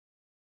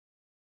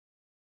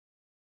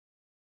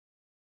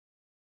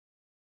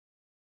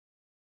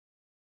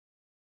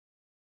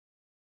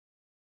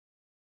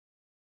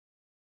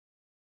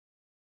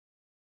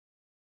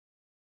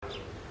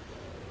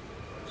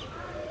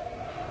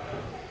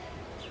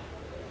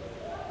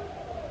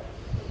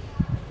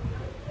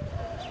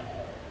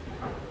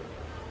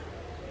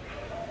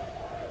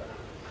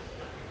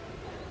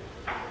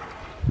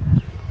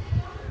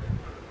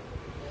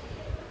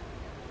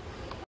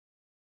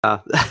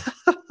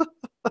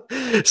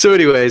So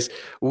anyways,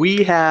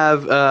 we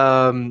have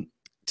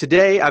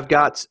today I've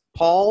got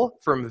Paul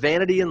from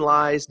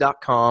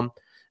vanityandlies.com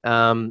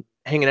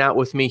hanging out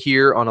with me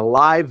here on a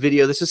live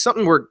video. This is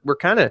something we're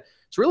kind of,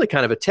 it's really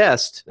kind of a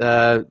test.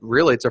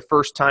 Really, it's our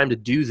first time to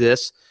do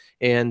this,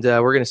 and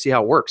we're going to see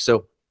how it works.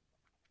 So,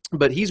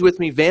 but he's with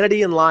me,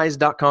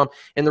 vanityandlies.com.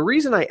 And the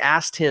reason I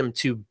asked him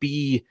to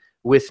be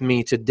with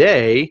me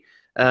today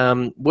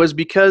was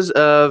because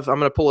of, I'm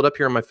going to pull it up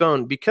here on my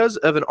phone, because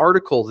of an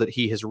article that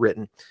he has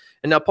written.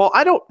 And now, Paul,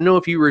 I don't know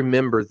if you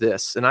remember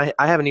this, and I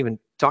haven't even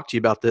talked to you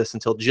about this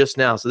until just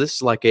now. So this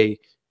is like a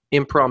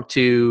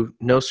impromptu,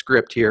 no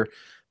script here.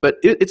 But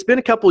it's been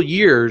a couple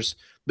years,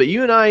 but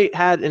you and I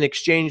had an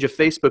exchange of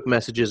Facebook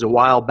messages a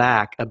while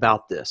back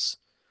about this.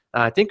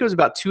 I think it was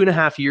about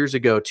 2.5 years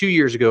ago, 2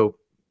 years ago,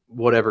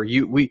 whatever.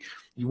 We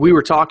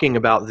were talking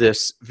about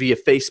this via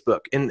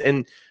Facebook.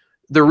 And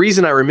the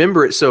reason I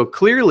remember it so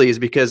clearly is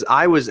because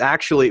I was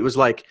actually, it was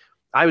like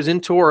I was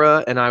in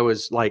Torah and I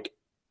was like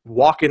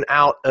walking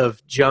out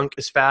of junk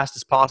as fast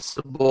as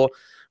possible,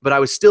 but I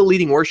was still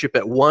leading worship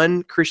at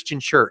one Christian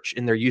church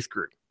in their youth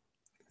group.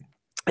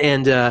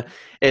 And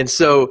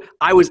so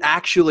I was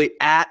actually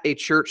at a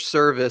church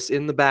service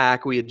in the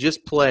back. We had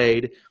just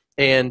played,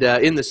 and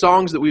in the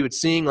songs that we would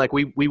sing, like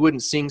we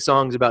wouldn't sing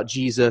songs about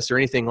Jesus or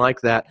anything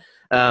like that.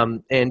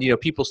 And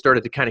people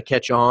started to kind of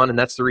catch on, and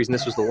that's the reason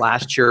this was the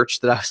last church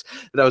that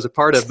I was a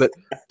part of. But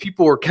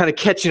people were kind of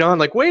catching on,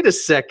 like, wait a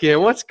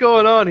second, what's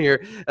going on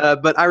here?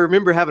 But I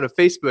remember having a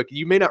Facebook.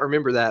 You may not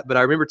remember that, but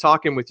I remember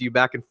talking with you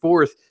back and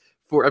forth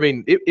for. I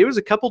mean, it was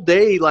a couple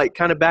day like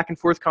kind of back and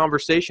forth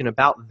conversation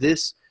about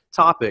this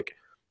topic.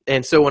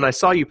 And so when I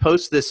saw you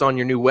post this on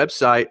your new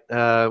website,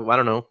 I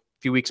don't know, a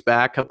few weeks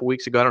back, a couple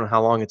weeks ago, I don't know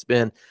how long it's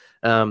been,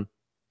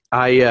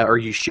 or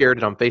you shared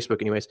it on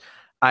Facebook anyways.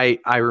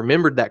 I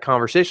remembered that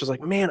conversation. I was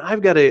like, man,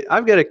 I've got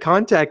to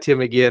contact him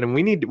again, and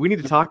we need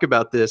to talk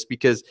about this,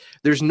 because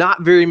there's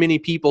not very many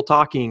people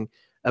talking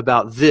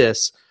about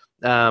this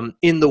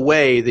in the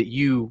way that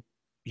you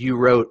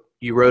wrote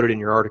it in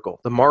your article.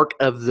 The mark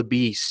of the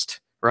beast,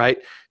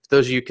 right? For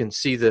those of you can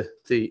see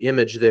the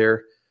image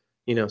there,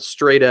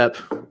 straight up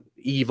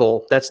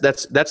evil. That's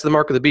the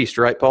mark of the beast,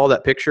 right, Paul?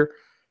 That picture.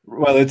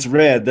 Well, it's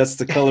red. That's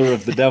the color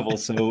of the devil,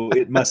 so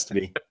it must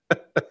be.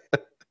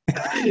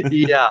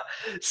 Yeah.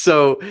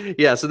 So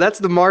that's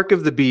the mark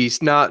of the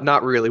beast.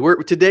 Not really.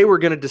 Today we're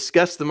going to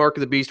discuss the mark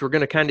of the beast. We're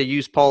going to kind of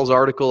use Paul's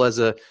article as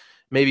a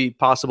maybe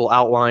possible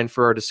outline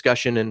for our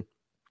discussion. And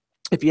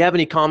if you have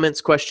any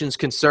comments, questions,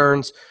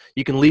 concerns,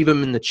 you can leave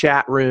them in the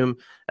chat room.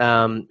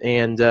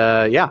 And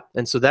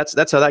so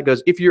that's how that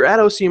goes. If you're at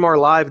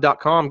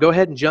ocmrlive.com, go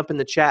ahead and jump in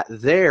the chat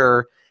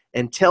there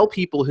and tell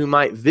people who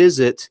might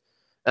visit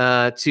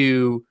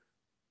to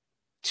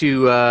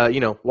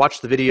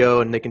watch the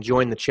video, and they can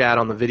join the chat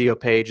on the video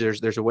page.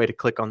 There's a way to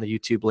click on the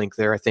YouTube link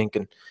there, I think,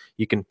 and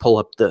you can pull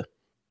up the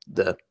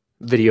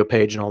video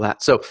page and all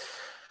that.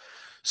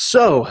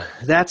 So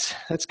that's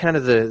kind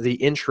of the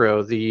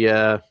intro.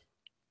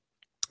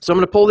 So I'm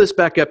going to pull this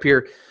back up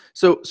here.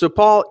 So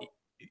Paul,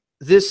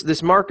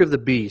 this mark of the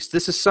beast,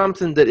 this is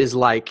something that is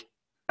like,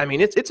 I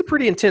mean, it's a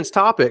pretty intense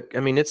topic. I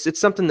mean, it's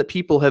something that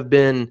people have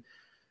been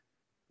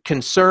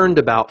concerned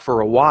about for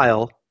a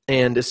while.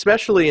 And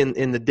especially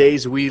in the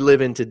days we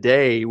live in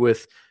today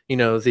with,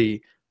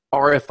 the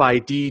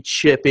RFID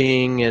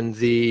chipping and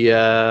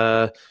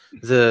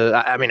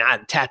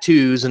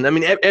tattoos, and I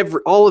mean,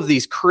 all of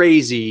these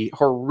crazy,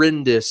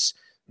 horrendous,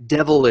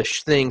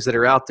 devilish things that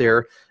are out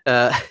there.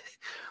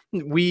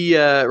 We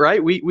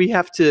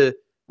have to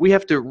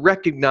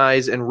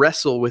recognize and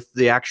wrestle with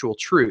the actual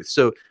truth.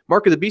 So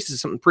mark of the beast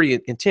is something pretty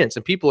intense,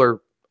 and people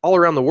are all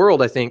around the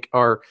world, I think,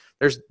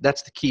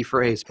 that's the key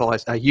phrase, Paul.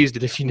 I used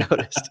it, if you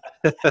noticed.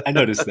 I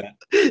noticed that.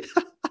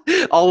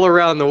 All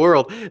around the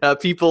world,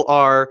 people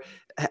are,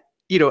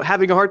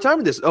 having a hard time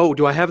with this. Oh,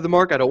 do I have the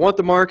mark? I don't want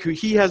the mark.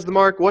 He has the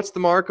mark. What's the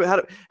mark?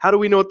 How do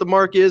we know what the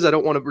mark is? I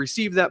don't want to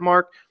receive that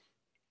mark.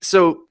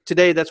 So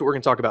today, that's what we're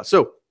going to talk about.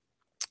 So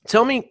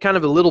tell me kind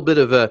of a little bit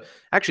of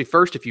actually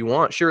first, if you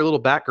want, share a little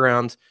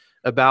background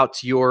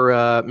about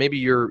your maybe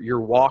your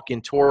walk in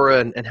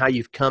Torah and how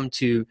you've come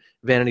to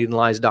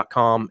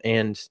vanityandlies.com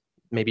and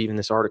maybe even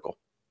this article.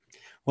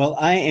 Well,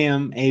 I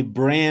am a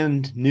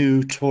brand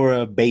new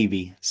Torah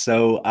baby.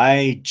 So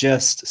I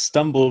just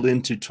stumbled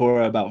into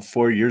Torah about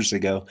 4 years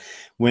ago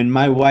when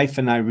my wife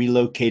and I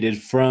relocated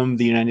from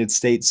the United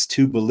States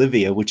to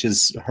Bolivia, which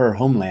is her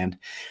homeland.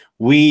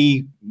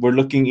 We were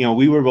looking,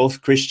 we were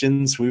both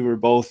Christians. We were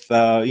both,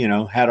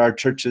 had our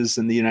churches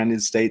in the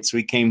United States.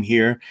 We came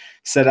here,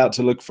 set out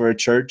to look for a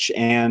church,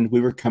 and we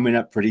were coming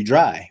up pretty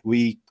dry.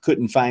 We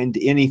couldn't find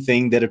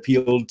anything that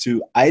appealed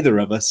to either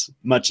of us,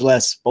 much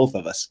less both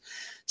of us.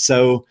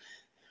 So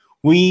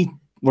we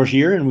were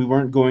here and we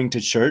weren't going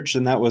to church,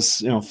 and that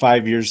was,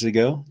 5 years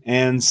ago.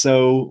 And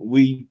so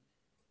we,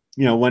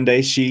 one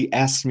day she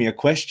asked me a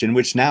question,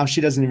 which now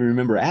she doesn't even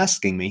remember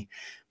asking me,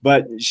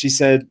 but she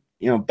said,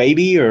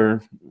 baby,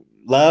 or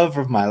love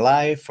of my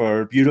life,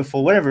 or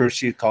beautiful, whatever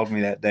she called me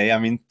that day. I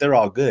mean, they're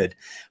all good.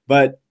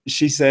 But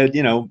she said,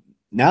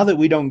 now that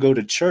we don't go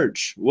to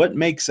church, what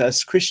makes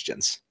us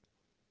Christians?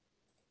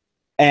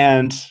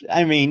 And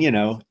I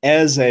mean,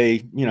 as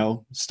a,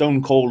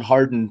 stone cold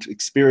hardened,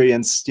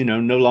 experienced,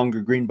 no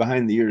longer green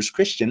behind the ears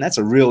Christian, that's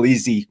a real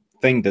easy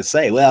thing to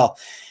say. Well,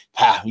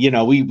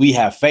 we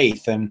have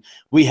faith and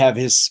we have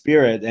his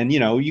spirit, and,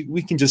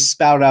 we can just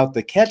spout out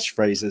the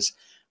catchphrases.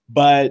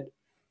 But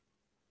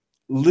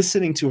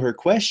listening to her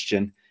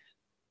question,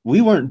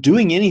 we weren't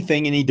doing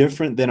anything any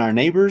different than our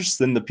neighbors,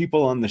 than the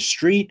people on the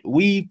street.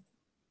 We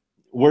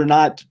were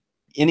not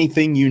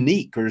anything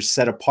unique or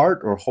set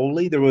apart or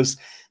holy. There was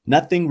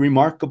nothing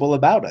remarkable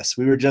about us.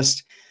 We were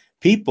just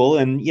people.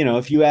 And,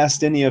 if you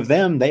asked any of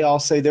them, they all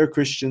say they're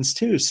Christians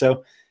too.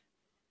 So,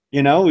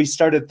 we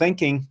started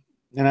thinking,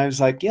 and I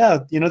was like, yeah,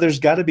 there's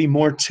got to be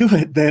more to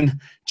it than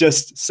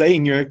just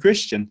saying you're a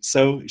Christian.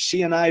 So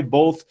she and I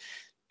both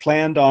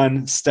planned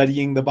on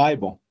studying the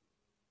Bible.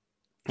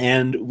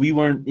 And we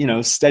weren't,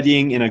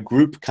 studying in a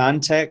group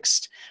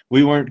context.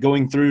 We weren't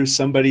going through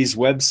somebody's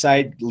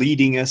website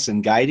leading us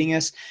and guiding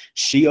us.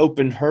 She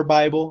opened her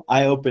Bible,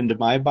 I opened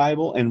my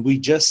Bible, and we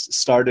just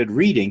started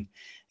reading.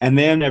 And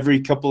then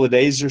every couple of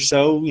days or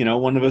so,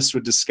 one of us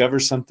would discover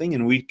something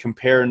and we'd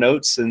compare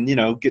notes and,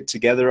 get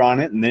together on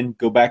it and then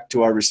go back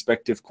to our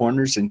respective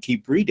corners and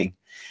keep reading.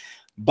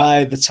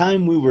 By the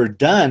time we were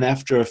done,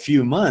 after a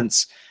few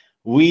months,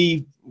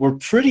 we were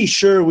pretty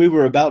sure we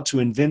were about to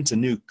invent a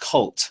new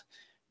cult,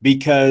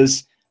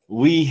 because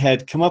we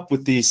had come up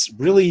with these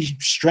really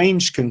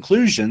strange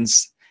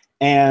conclusions,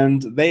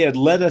 and they had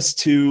led us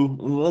to,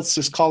 let's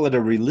just call it a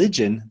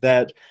religion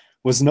that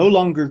was no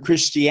longer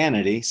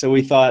Christianity. So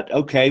we thought,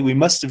 okay, we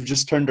must have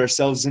just turned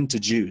ourselves into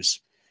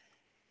Jews.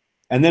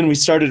 And then we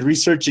started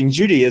researching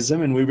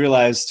Judaism, and we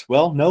realized,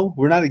 well, no,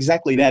 we're not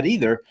exactly that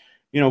either.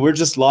 We're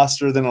just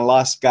loster than a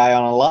lost guy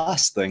on a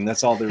lost thing.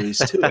 That's all there is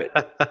to it.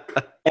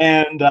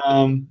 And,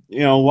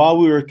 while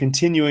we were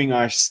continuing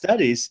our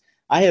studies,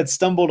 I had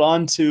stumbled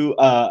onto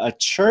a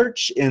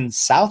church in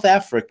South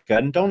Africa,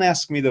 and don't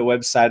ask me the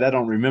website. I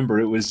don't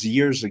remember. It was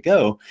years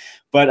ago,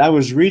 but I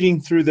was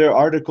reading through their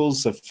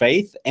articles of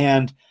faith,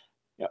 and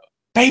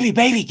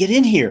baby, get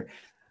in here.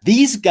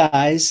 These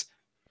guys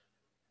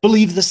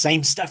believe the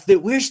same stuff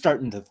that we're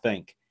starting to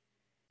think.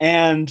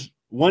 And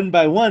one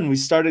by one, we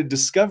started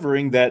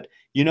discovering that,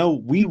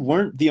 we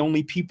weren't the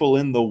only people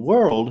in the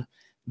world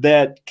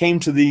that came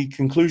to the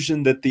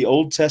conclusion that the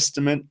Old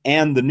Testament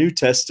and the New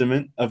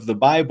Testament of the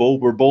Bible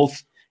were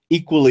both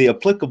equally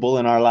applicable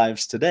in our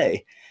lives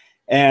today.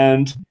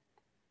 And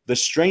the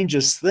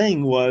strangest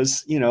thing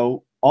was,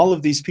 all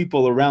of these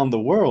people around the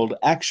world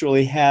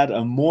actually had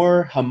a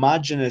more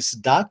homogeneous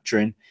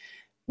doctrine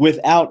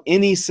without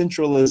any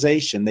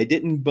centralization. They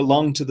didn't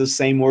belong to the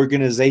same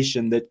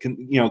organization that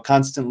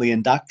constantly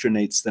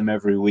indoctrinates them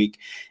every week.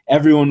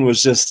 Everyone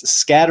was just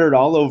scattered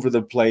all over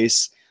the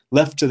place,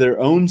 left to their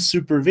own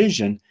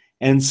supervision,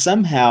 and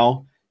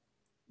somehow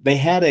they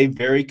had a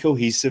very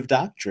cohesive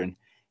doctrine.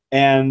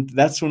 And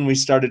that's when we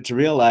started to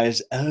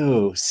realize,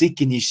 oh,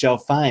 seek and ye shall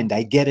find.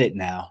 I get it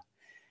now.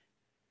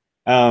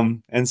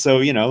 And so,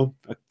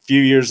 a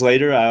few years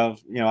later,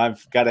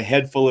 I've got a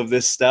head full of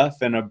this stuff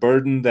and a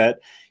burden that,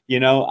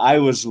 I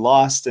was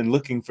lost and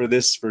looking for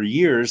this for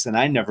years, and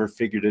I never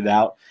figured it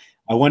out.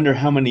 I wonder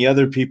how many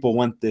other people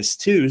want this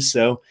too.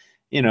 So,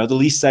 the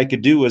least I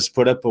could do was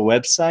put up a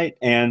website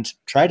and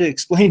try to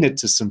explain it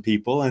to some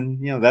people.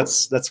 And,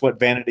 that's what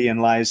Vanity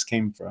and Lies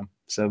came from.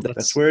 So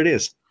that's where it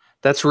is.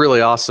 That's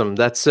really awesome.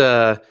 That's,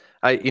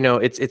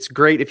 it's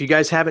great. If you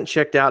guys haven't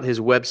checked out his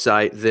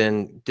website,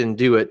 then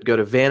do it. Go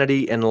to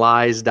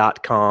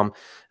vanityandlies.com.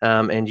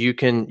 And you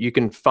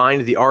can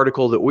find the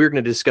article that we're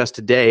going to discuss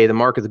today, The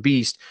Mark of the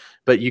Beast,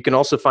 but you can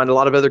also find a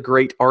lot of other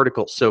great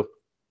articles. So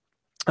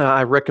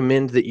I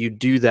recommend that you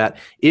do that.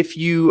 If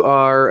you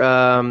are,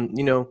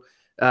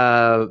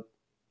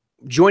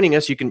 joining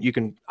us, you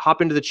can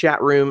hop into the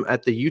chat room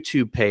at the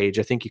YouTube page.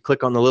 I think you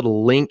click on the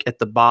little link at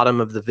the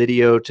bottom of the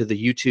video to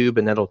the YouTube,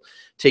 and that'll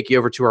take you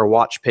over to our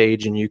watch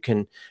page, and you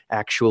can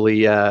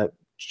actually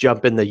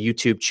jump in the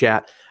YouTube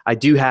chat. I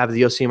do have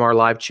the OCMR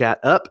live chat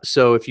up,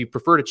 so if you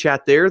prefer to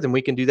chat there, then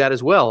we can do that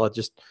as well.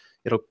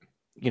 It'll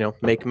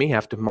make me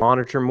have to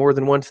monitor more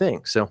than one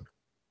thing. So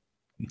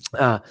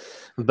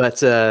but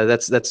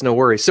that's no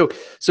worry. So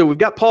we've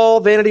got Paul,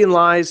 Vanity and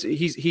Lies.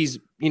 He's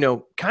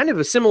kind of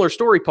a similar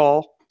story,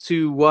 Paul,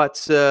 to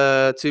what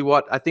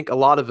I think a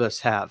lot of us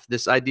have.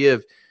 This idea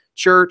of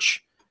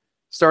church,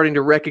 starting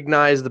to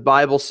recognize the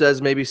Bible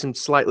says maybe some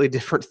slightly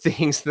different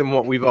things than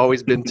what we've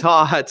always been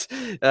taught.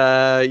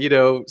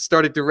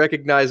 Started to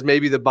recognize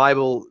maybe the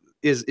Bible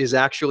is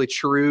actually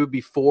true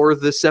before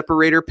the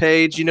separator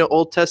page,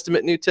 Old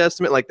Testament, New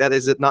Testament, like that.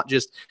 It's not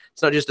just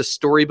a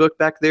storybook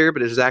back there, but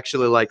there's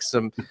actually like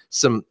some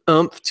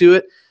oomph to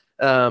it.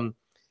 And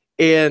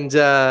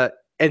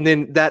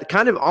then that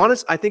kind of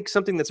honest, I think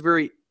something that's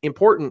very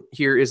important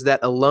here is that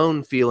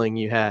alone feeling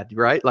you had,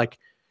 right? Like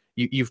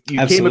you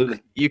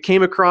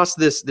came across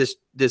this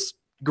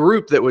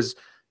group that was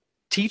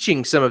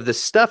teaching some of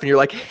this stuff, and you're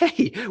like,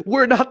 hey,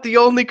 we're not the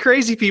only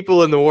crazy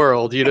people in the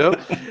world, you know.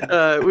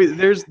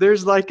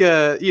 There's like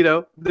a, you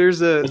know,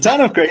 there's a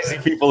ton of crazy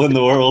people in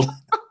the world.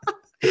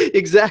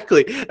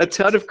 Exactly, a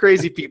ton of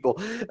crazy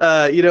people.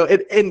 You know,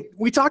 and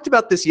we talked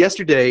about this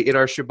yesterday in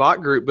our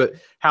Shabbat group, but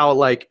how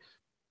like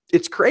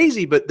it's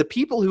crazy, but the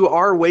people who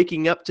are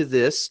waking up to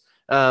this,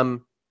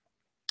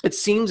 it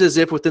seems as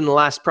if within the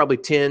last probably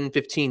 10,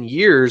 15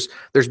 years,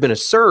 there's been a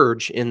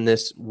surge in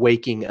this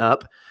waking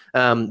up.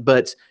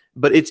 But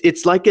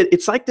it's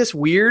like this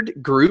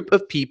weird group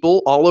of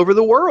people all over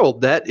the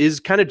world that is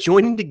kind of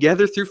joining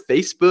together through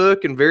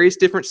Facebook and various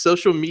different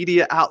social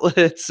media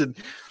outlets, and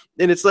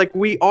it's like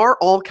we are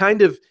all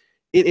kind of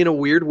in a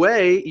weird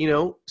way, you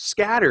know,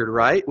 scattered,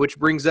 right? Which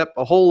brings up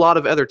a whole lot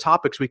of other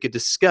topics we could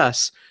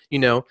discuss, you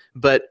know.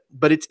 But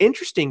it's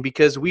interesting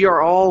because we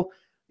are all,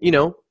 you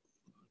know,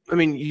 I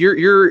mean,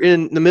 you're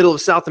in the middle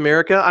of South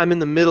America. I'm in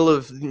the middle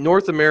of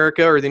North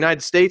America, or the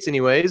United States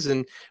anyways.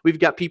 And we've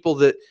got people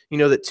that, you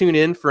know, that tune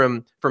in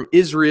from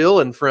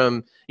Israel and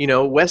from, you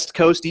know, West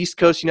Coast, East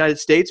Coast, United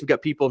States. We've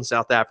got people in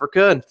South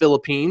Africa and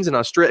Philippines and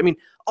Australia. I mean,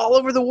 all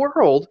over the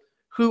world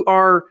who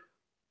are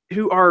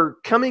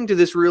coming to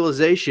this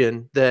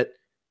realization that,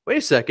 wait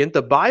a second,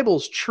 the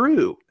Bible's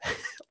true.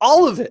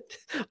 All of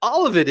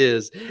it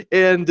is.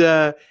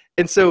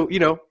 And so, you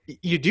know,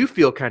 you do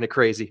feel kind of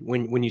crazy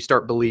when you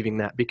start believing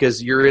that,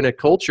 because you're in a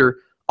culture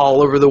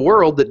all over the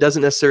world that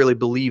doesn't necessarily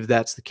believe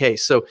that's the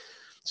case. So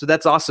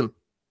that's awesome.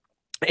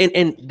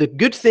 And the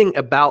good thing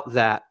about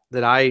that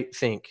I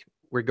think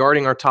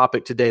regarding our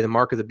topic today, the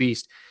mark of the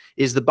beast,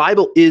 is the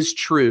Bible is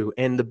true.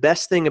 And the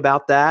best thing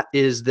about that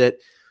is that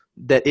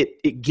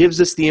it gives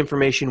us the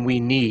information we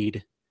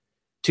need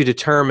to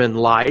determine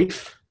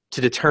life,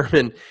 to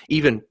determine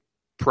even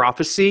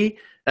prophecy,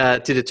 to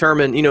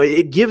determine, you know,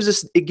 it gives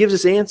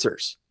us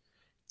answers.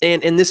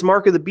 And this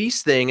mark of the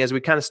beast thing, as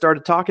we kind of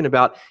started talking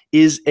about,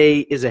 is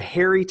a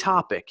hairy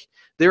topic.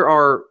 There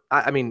are,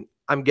 I mean,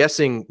 I'm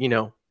guessing, you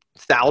know,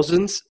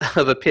 thousands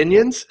of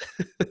opinions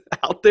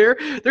out there.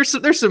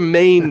 There's some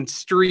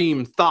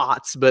mainstream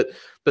thoughts, but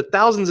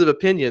thousands of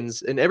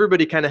opinions, and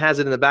everybody kind of has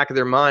it in the back of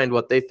their mind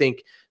what they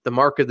think the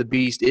mark of the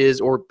beast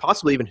is, or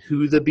possibly even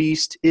who the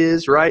beast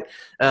is, right?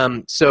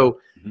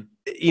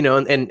 You know,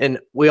 and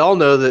we all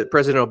know that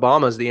President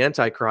Obama is the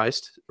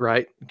Antichrist,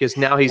 right? Because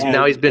now he's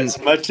been,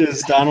 as much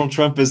as Donald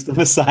Trump is the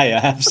Messiah,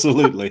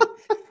 absolutely.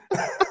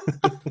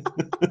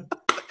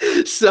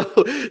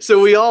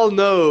 So we all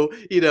know,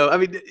 you know, I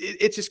mean,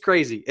 it's just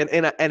crazy.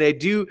 And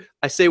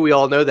I say we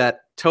all know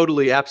that,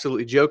 totally,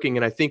 absolutely joking.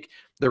 And I think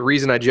the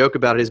reason I joke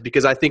about it is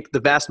because I think the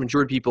vast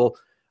majority of people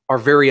are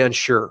very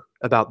unsure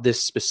about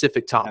this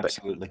specific topic.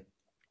 Absolutely.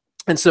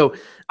 And so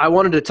I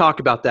wanted to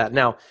talk about that.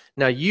 Now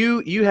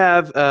you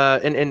have,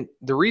 and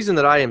the reason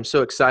that I am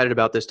so excited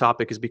about this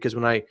topic is because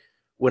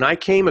when I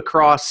came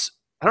across,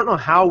 I don't know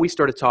how we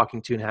started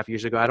talking 2.5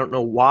 years ago. I don't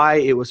know why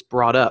it was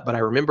brought up, but I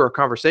remember a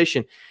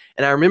conversation,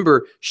 and I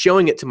remember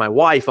showing it to my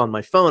wife on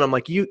my phone. I'm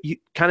like, you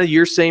kind of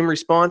your same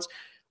response.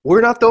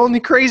 We're not the only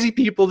crazy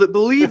people that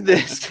believe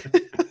this.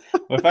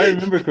 Well, if I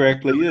remember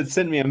correctly, you had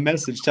sent me a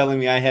message telling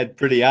me I had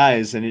pretty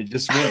eyes, and it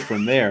just went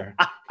from there.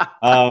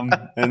 And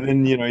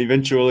then, you know,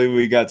 eventually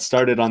we got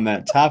started on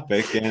that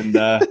topic, and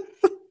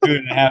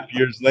 2.5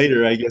 years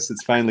later, I guess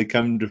it's finally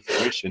come to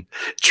fruition.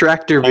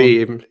 Tractor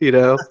beam, you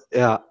know?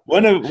 Yeah.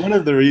 One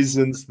of the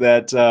reasons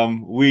that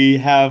we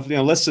have, you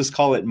know, let's just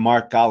call it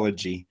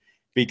markology,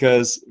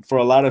 because for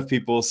a lot of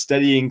people,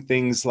 studying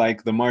things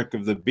like the mark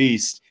of the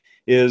beast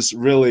is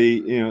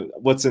really, you know,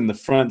 what's in the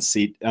front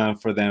seat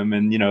for them.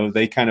 And, you know,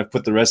 they kind of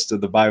put the rest of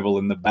the Bible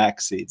in the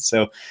back seat.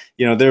 So,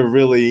 you know, there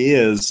really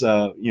is,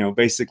 you know,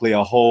 basically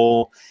a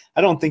whole,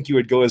 I don't think you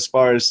would go as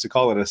far as to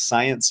call it a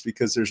science,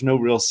 because there's no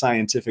real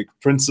scientific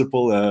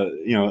principle,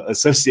 you know,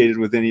 associated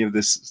with any of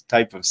this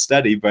type of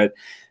study. But,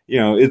 you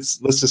know,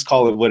 let's just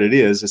call it what it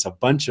is. It's a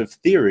bunch of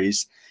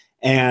theories,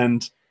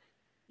 and,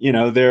 you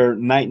know, they're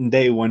night and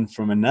day one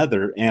from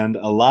another. And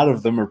a lot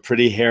of them are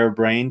pretty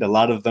harebrained. A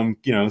lot of them,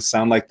 you know,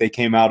 sound like they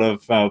came out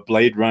of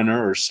Blade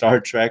Runner or Star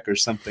Trek or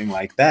something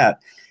like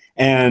that.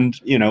 And,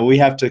 you know, we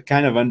have to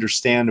kind of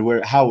understand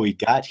how we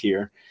got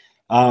here.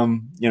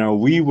 You know,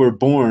 we were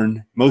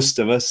born, most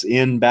of us,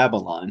 in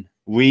Babylon.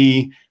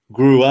 We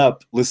grew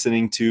up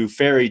listening to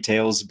fairy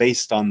tales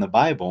based on the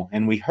Bible,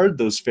 and we heard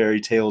those fairy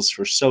tales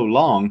for so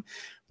long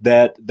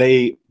that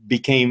they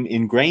became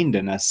ingrained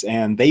in us,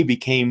 and they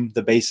became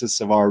the basis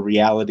of our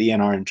reality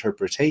and our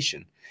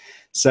interpretation.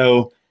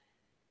 So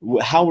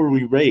how were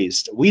we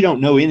raised? We don't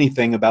know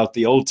anything about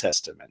the Old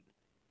Testament.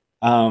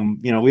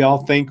 You know, we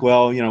all think,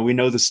 well, you know, we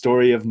know the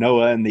story of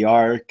Noah and the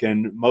ark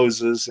and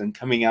Moses and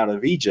coming out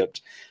of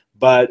Egypt,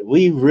 but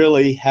we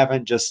really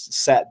haven't just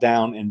sat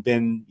down and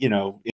been, you know,